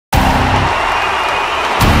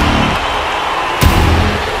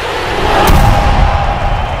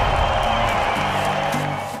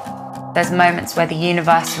There's moments where the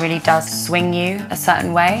universe really does swing you a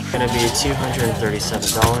certain way. It's gonna be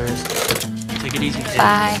 $237. Take it easy.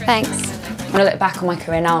 Bye, thanks. When I look back on my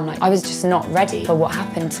career now, I'm like, I was just not ready for what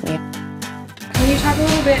happened to me. Can you talk a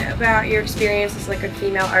little bit about your experience as like a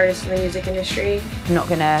female artist in the music industry? I'm not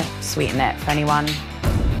gonna sweeten it for anyone.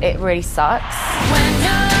 It really sucks.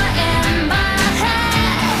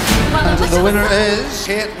 The winner is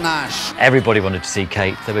Nash. Everybody wanted to see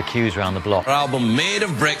Kate. There were queues around the block. Her album Made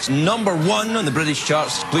of Bricks, #1 on the British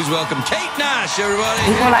charts. Please welcome Kate Nash, everybody.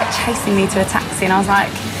 People were like chasing me to a taxi and I was like,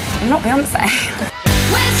 I'm not Beyonce.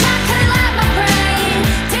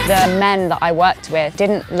 The men that I worked with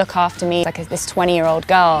didn't look after me like this 20-year-old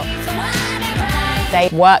girl. They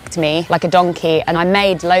worked me like a donkey and I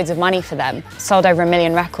made loads of money for them. Sold over 1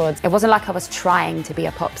 million records. It wasn't like I was trying to be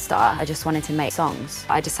a pop star. I just wanted to make songs.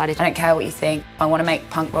 I decided, I don't care what you think. If I want to make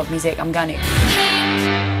punk rock music, I'm going to.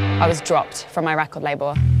 I was dropped from my record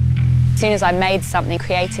label. As soon as I made something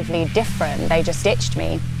creatively different, they just ditched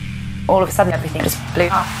me. All of a sudden, everything just blew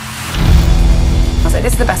up. I was like,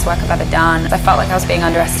 this is the best work I've ever done. I felt like I was being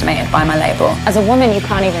underestimated by my label. As a woman, you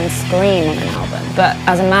can't even scream on an album. But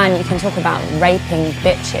as a man, you can talk about raping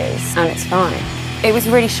bitches and it's fine. It was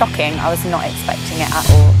really shocking. I was not expecting it at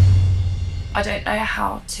all. I don't know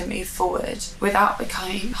how to move forward without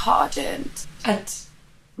becoming hardened and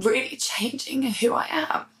really changing who I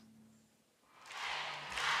am.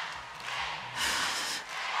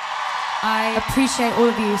 I appreciate all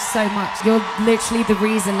of you so much. You're literally the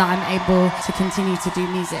reason that I'm able to continue to do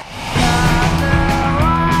music.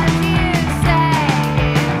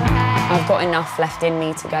 I've got enough left in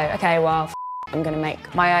me to go, okay, well, I'm gonna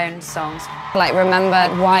make my own songs. Like, remember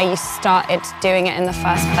why you started doing it in the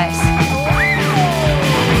first place.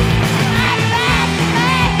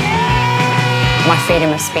 My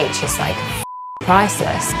freedom of speech is like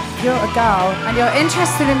priceless. If you're a girl and you're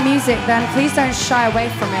interested in music, then please don't shy away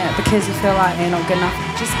from it because you feel like you're not good enough.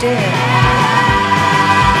 Just do it.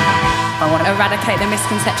 I want to eradicate the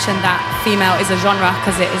misconception that female is a genre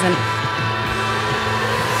because it isn't.